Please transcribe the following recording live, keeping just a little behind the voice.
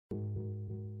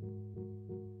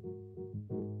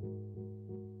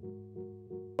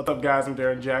What's up guys, I'm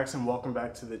Darren Jackson. Welcome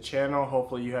back to the channel.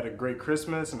 Hopefully you had a great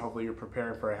Christmas and hopefully you're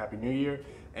preparing for a happy new year.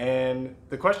 And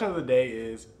the question of the day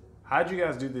is, how'd you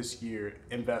guys do this year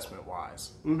investment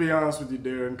wise? I'm gonna be honest with you,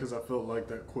 Darren, because I felt like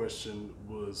that question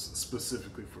was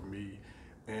specifically for me,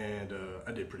 and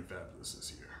I did pretty fabulous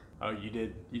this year. Oh, you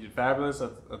did fabulous?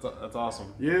 That's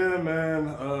awesome. Yeah, man.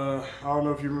 I don't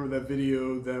know if you remember that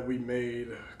video that we made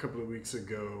a couple of weeks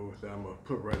ago that I'm gonna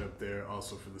put right up there,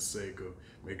 also for the sake of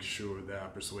making sure that I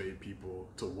persuade people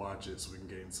to watch it so we can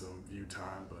gain some view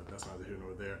time, but that's neither here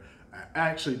nor there. I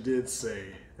actually did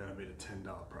say that I made a $10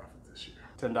 profit this year.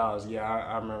 $10, yeah,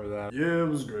 I remember that. Yeah, it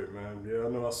was great, man. Yeah, I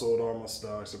know I sold all my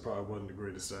stocks. It probably wasn't the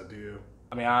greatest idea.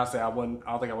 I mean, honestly, I don't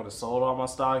think I would have sold all my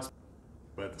stocks.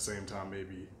 But at the same time,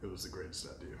 maybe it was the greatest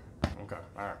idea. Okay,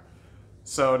 all right.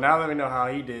 So now that we know how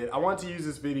he did, I want to use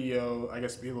this video, I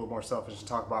guess, to be a little more selfish and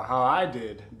talk about how I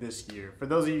did this year. For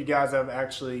those of you guys that have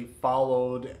actually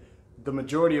followed the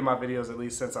majority of my videos, at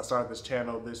least since I started this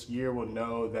channel this year, will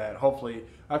know that hopefully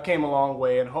I've came a long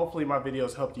way and hopefully my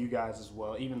videos helped you guys as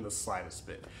well, even the slightest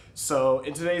bit. So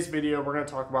in today's video, we're going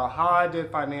to talk about how I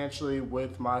did financially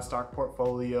with my stock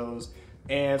portfolios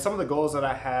and some of the goals that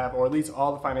I have, or at least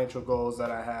all the financial goals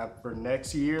that I have for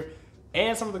next year,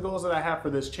 and some of the goals that I have for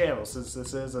this channel, since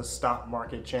this is a stock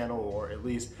market channel, or at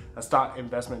least a stock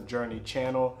investment journey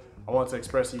channel. I want to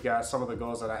express to you guys some of the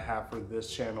goals that I have for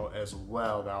this channel as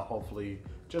well that will hopefully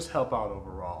just help out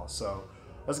overall. So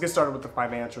let's get started with the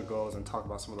financial goals and talk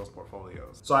about some of those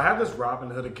portfolios. So I have this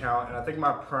Robinhood account, and I think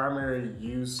my primary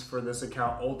use for this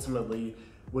account ultimately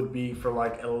would be for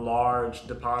like a large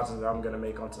deposit that I'm gonna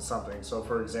make onto something. So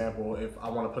for example, if I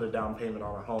wanna put a down payment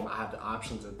on a home, I have the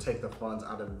option to take the funds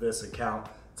out of this account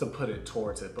to put it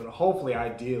towards it. But hopefully,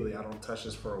 ideally, I don't touch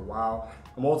this for a while.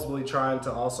 I'm ultimately trying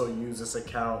to also use this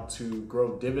account to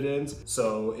grow dividends.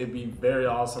 So it'd be very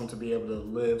awesome to be able to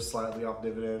live slightly off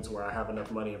dividends where I have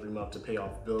enough money every month to pay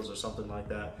off bills or something like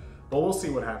that. But we'll see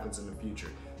what happens in the future.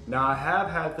 Now, I have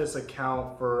had this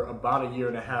account for about a year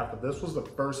and a half, but this was the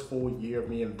first full year of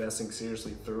me investing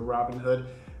seriously through Robinhood,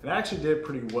 and I actually did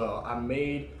pretty well. I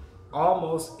made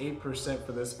almost 8%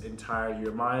 for this entire year.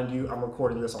 Mind you, I'm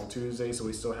recording this on Tuesday, so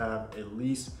we still have at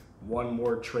least one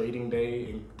more trading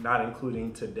day, not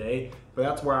including today, but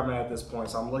that's where I'm at this point.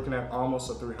 So I'm looking at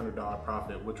almost a $300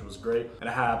 profit, which was great. And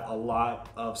I have a lot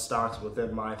of stocks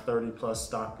within my 30+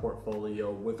 stock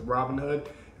portfolio with Robinhood.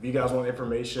 If you guys want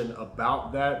information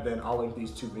about that, then I'll link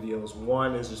these two videos.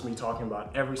 One is just me talking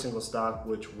about every single stock,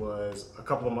 which was a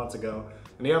couple of months ago.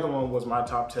 And the other one was my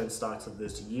top 10 stocks of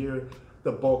this year.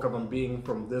 The bulk of them being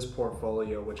from this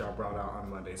portfolio, which I brought out on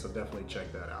Monday, so definitely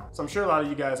check that out. So I'm sure a lot of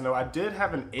you guys know I did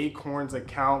have an Acorns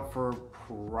account for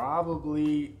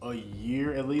probably a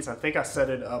year at least. I think I set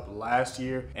it up last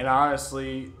year, and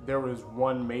honestly, there was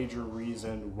one major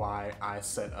reason why I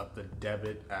set up the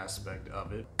debit aspect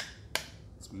of it.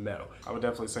 It's metal. I would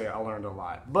definitely say I learned a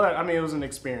lot, but I mean, it was an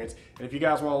experience. And if you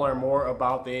guys want to learn more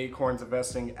about the Acorns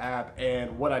investing app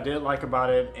and what I did like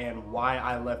about it and why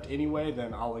I left anyway,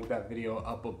 then I'll link that video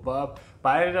up above. But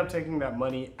I ended up taking that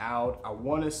money out, I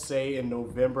want to say in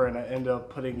November, and I ended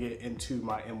up putting it into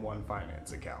my M1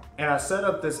 Finance account. And I set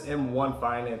up this M1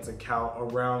 Finance account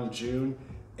around June.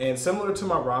 And similar to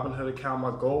my Robinhood account,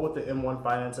 my goal with the M1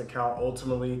 Finance account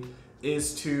ultimately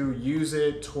is to use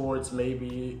it towards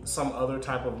maybe some other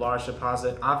type of large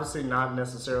deposit. Obviously not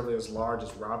necessarily as large as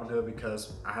Robinhood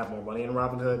because I have more money in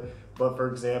Robinhood. But for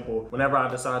example, whenever I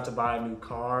decide to buy a new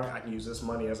car, I can use this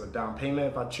money as a down payment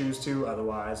if I choose to.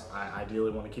 Otherwise, I ideally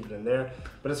want to keep it in there.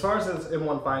 But as far as this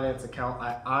M1 Finance account,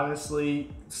 I honestly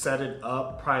set it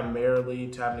up primarily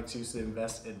to have an excuse to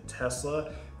invest in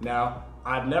Tesla. Now,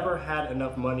 I've never had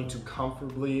enough money to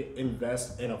comfortably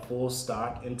invest in a full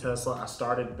stock in Tesla. I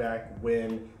started back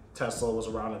when Tesla was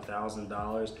around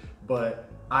 $1,000, but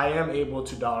I am able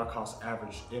to dollar cost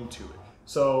average into it.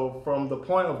 So from the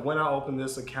point of when I opened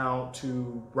this account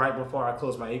to right before I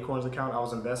closed my Acorns account, I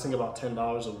was investing about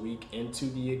 $10 a week into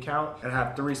the account, and I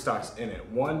have 3 stocks in it.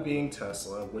 One being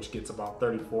Tesla, which gets about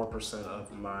 34%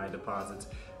 of my deposits,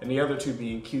 and the other 2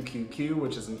 being QQQ,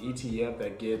 which is an ETF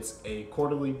that gets a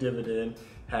quarterly dividend,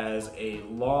 has a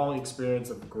long experience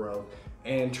of growth,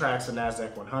 and tracks the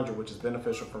NASDAQ 100, which is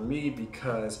beneficial for me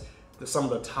because some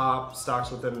of the top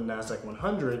stocks within the NASDAQ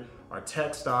 100 are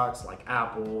tech stocks like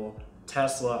Apple,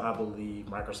 Tesla, I believe,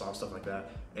 Microsoft, stuff like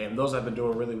that. And those have been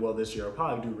doing really well this year. Will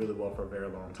probably do really well for a very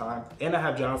long time. And I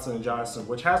have Johnson & Johnson,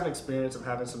 which has an experience of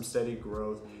having some steady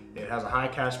growth. It has a high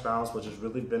cash balance, which is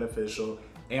really beneficial.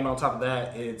 And on top of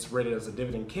that, it's rated as a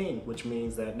dividend king, which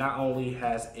means that not only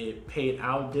has it paid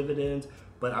out dividends,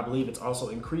 but I believe it's also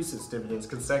increased its dividends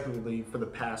consecutively for the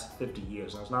past 50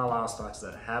 years. There's not a lot of stocks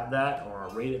that have that or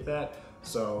are rated that.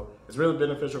 So it's really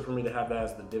beneficial for me to have that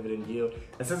as the dividend yield.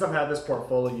 And since I've had this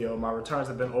portfolio, my returns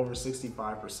have been over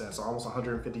 65%, so almost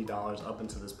 $150 up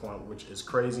until this point, which is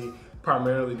crazy,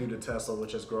 primarily due to Tesla,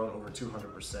 which has grown over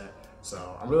 200%.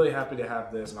 So I'm really happy to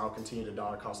have this, and I'll continue to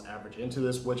dollar cost average into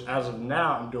this, which as of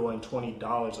now, I'm doing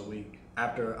 $20 a week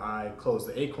after I closed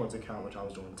the Acorns account, which I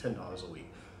was doing $10 a week.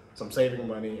 So I'm saving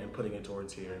money and putting it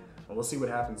towards here. And we'll see what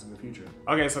happens in the future.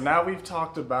 Okay, so now we've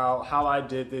talked about how I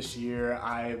did this year.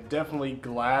 I'm definitely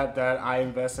glad that I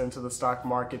invested into the stock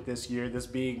market this year, this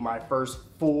being my first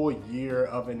full year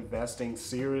of investing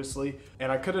seriously. And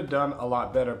I could have done a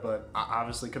lot better, but I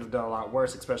obviously could have done a lot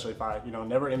worse, especially if I,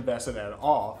 never invested at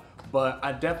all. But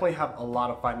I definitely have a lot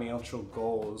of financial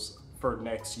goals for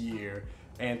next year,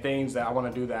 and things that I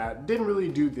want to do that I didn't really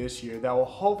do this year that will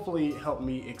hopefully help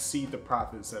me exceed the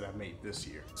profits that I made this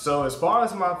year. So as far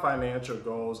as my financial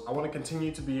goals, I want to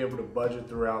continue to be able to budget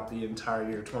throughout the entire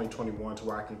year 2021 to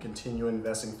where I can continue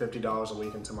investing $50 a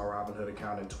week into my Robinhood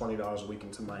account and $20 a week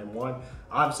into my M1.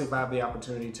 Obviously, if I have the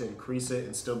opportunity to increase it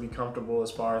and still be comfortable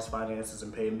as far as finances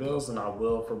and paying bills, then I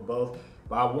will for both.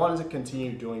 But I wanted to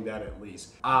continue doing that at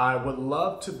least. I would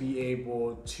love to be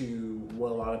able to,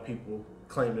 what a lot of people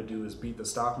claim to do, is beat the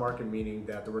stock market, meaning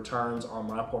that the returns on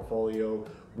my portfolio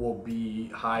will be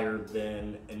higher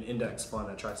than an index fund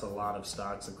that tracks a lot of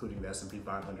stocks, including the S&P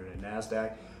 500 and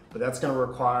NASDAQ. But that's going to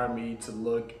require me to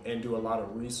look and do a lot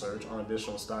of research on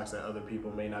additional stocks that other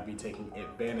people may not be taking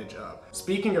advantage of.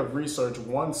 Speaking of research,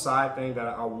 one side thing that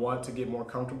I want to get more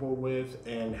comfortable with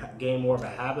and gain more of a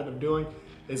habit of doing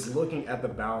is looking at the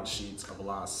balance sheets of a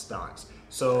lot of stocks.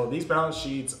 So these balance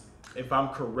sheets, if I'm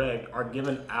correct, are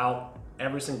given out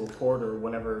every single quarter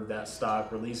whenever that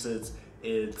stock releases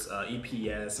its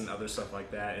EPS and other stuff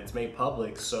like that. It's made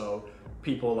public, so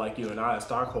people like you and I,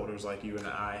 stockholders like you and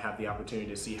I, have the opportunity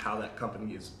to see how that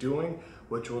company is doing,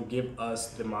 which will give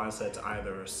us the mindset to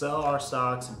either sell our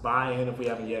stocks, buy in if we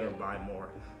haven't yet, or buy more.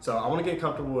 So I want to get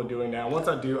comfortable with doing that. Once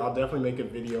I do, I'll definitely make a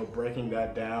video breaking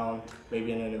that down,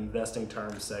 maybe in an investing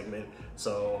terms segment.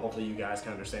 So hopefully you guys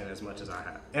can understand as much as I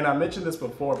have. And I mentioned this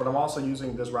before, but I'm also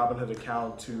using this Robinhood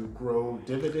account to grow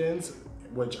dividends,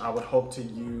 which I would hope to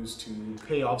use to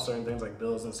pay off certain things like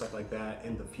bills and stuff like that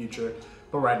in the future.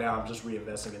 But right now I'm just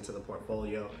reinvesting into the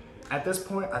portfolio. At this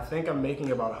point, I think I'm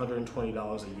making about $120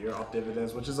 a year off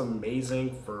dividends, which is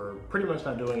amazing for pretty much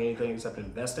not doing anything except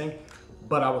investing.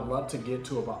 But I would love to get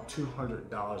to about $200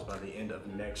 by the end of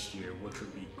next year, which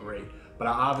would be great. But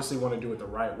I obviously want to do it the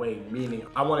right way, meaning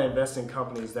I want to invest in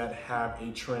companies that have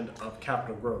a trend of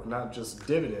capital growth, not just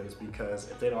dividends, because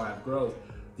if they don't have growth,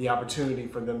 the opportunity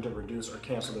for them to reduce or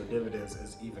cancel their dividends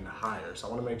is even higher. So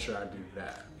I want to make sure I do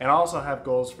that. And I also have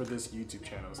goals for this YouTube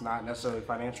channel. It's not necessarily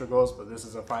financial goals, but this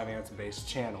is a finance-based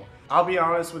channel. I'll be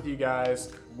honest with you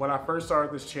guys, when I first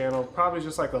started this channel, probably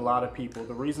just like a lot of people,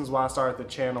 the reasons why I started the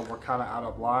channel were kind of out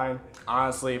of line.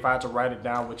 Honestly, if I had to write it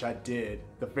down, which I did,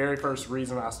 the very first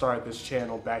reason I started this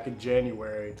channel back in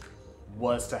January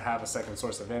was to have a second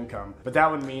source of income. But that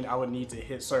would mean I would need to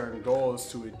hit certain goals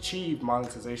to achieve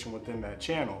monetization within that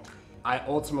channel. I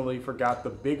ultimately forgot the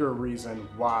bigger reason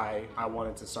why I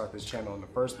wanted to start this channel in the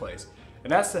first place.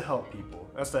 And that's to help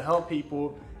people. That's to help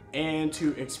people and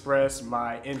to express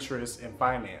my interest in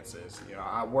finances.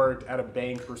 I worked at a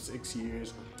bank for 6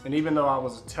 years, and even though I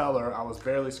was a teller, I was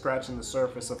barely scratching the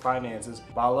surface of finances.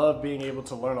 But I love being able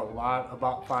to learn a lot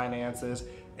about finances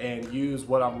and use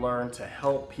what I've learned to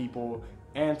help people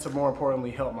and to, more importantly,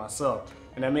 help myself.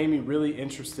 And that made me really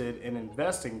interested in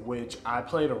investing, which I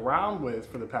played around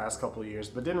with for the past couple of years,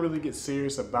 but didn't really get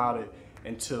serious about it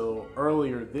until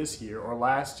earlier this year, or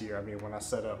last year, when I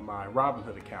set up my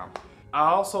Robinhood account. I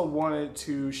also wanted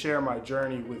to share my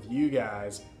journey with you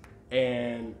guys,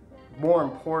 and more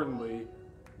importantly,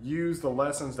 use the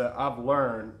lessons that I've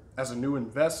learned as a new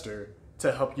investor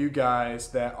to help you guys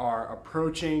that are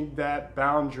approaching that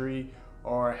boundary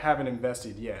or haven't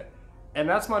invested yet. And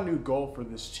that's my new goal for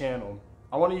this channel.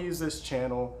 I want to use this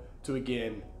channel to,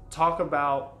 again, talk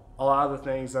about a lot of the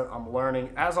things that I'm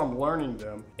learning as I'm learning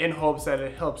them, in hopes that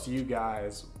it helps you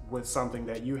guys with something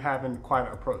that you haven't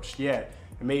quite approached yet.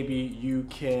 And maybe you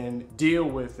can deal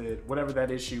with it, whatever that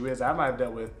issue is I might have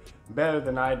dealt with, better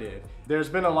than I did. There's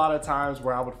been a lot of times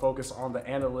where I would focus on the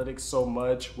analytics so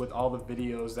much with all the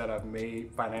videos that I've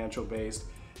made financial based,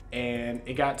 and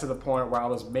it got to the point where I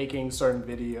was making certain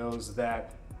videos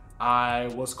that I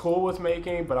was cool with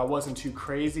making, but I wasn't too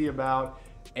crazy about,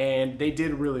 and they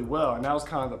did really well. And that was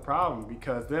kind of the problem,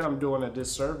 because then I'm doing a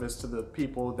disservice to the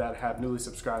people that have newly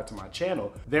subscribed to my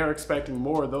channel. They're expecting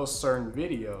more of those certain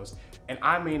videos, and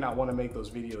I may not want to make those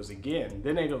videos again.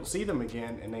 Then they don't see them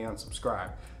again and they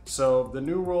unsubscribe. So the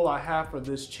new rule I have for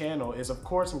this channel is, of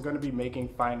course, I'm going to be making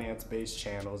finance-based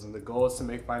channels, and the goal is to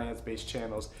make finance-based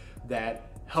channels that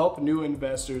help new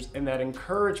investors and that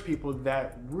encourage people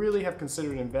that really have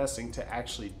considered investing to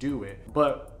actually do it.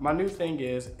 But my new thing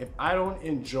is, if I don't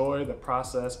enjoy the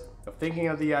process of thinking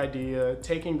of the idea,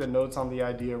 taking the notes on the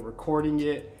idea, recording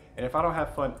it, and if I don't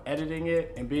have fun editing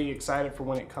it and being excited for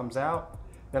when it comes out,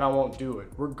 then I won't do it,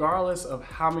 regardless of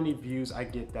how many views I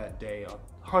get that day,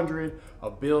 100, a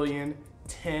billion,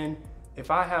 10.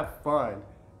 If I have fun,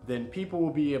 then people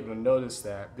will be able to notice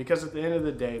that, because at the end of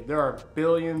the day, there are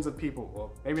billions of people,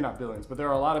 well, maybe not billions, but there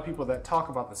are a lot of people that talk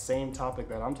about the same topic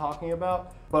that I'm talking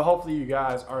about. But hopefully you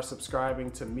guys are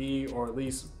subscribing to me, or at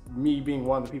least me being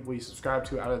one of the people you subscribe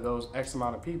to out of those X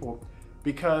amount of people,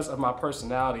 because of my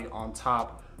personality, on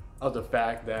top of the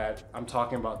fact that I'm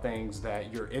talking about things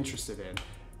that you're interested in.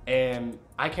 And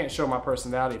I can't show my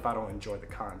personality if I don't enjoy the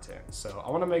content. So I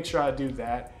want to make sure I do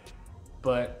that.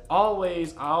 But I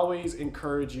always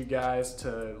encourage you guys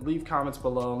to leave comments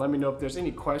below and let me know if there's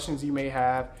any questions you may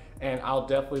have, and I'll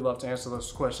definitely love to answer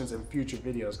those questions in future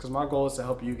videos, because my goal is to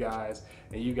help you guys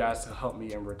and you guys to help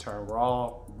me in return. We're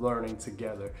all learning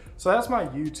together. So that's my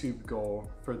YouTube goal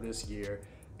for this year,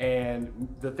 and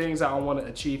the things I want to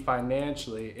achieve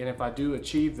financially, and if I do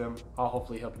achieve them, I'll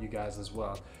hopefully help you guys as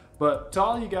well. But to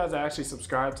all you guys that actually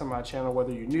subscribe to my channel,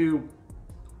 whether you're new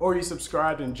or you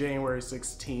subscribed in January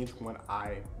 16th when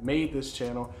I made this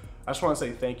channel, I just want to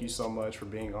say thank you so much for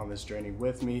being on this journey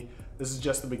with me. This is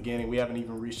just the beginning. We haven't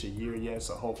even reached a year yet,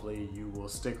 so hopefully you will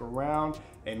stick around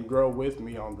and grow with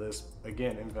me on this,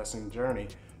 again, investing journey.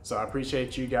 So I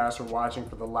appreciate you guys for watching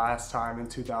for the last time in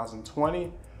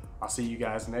 2020. I'll see you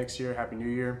guys next year. Happy New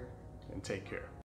Year, and take care.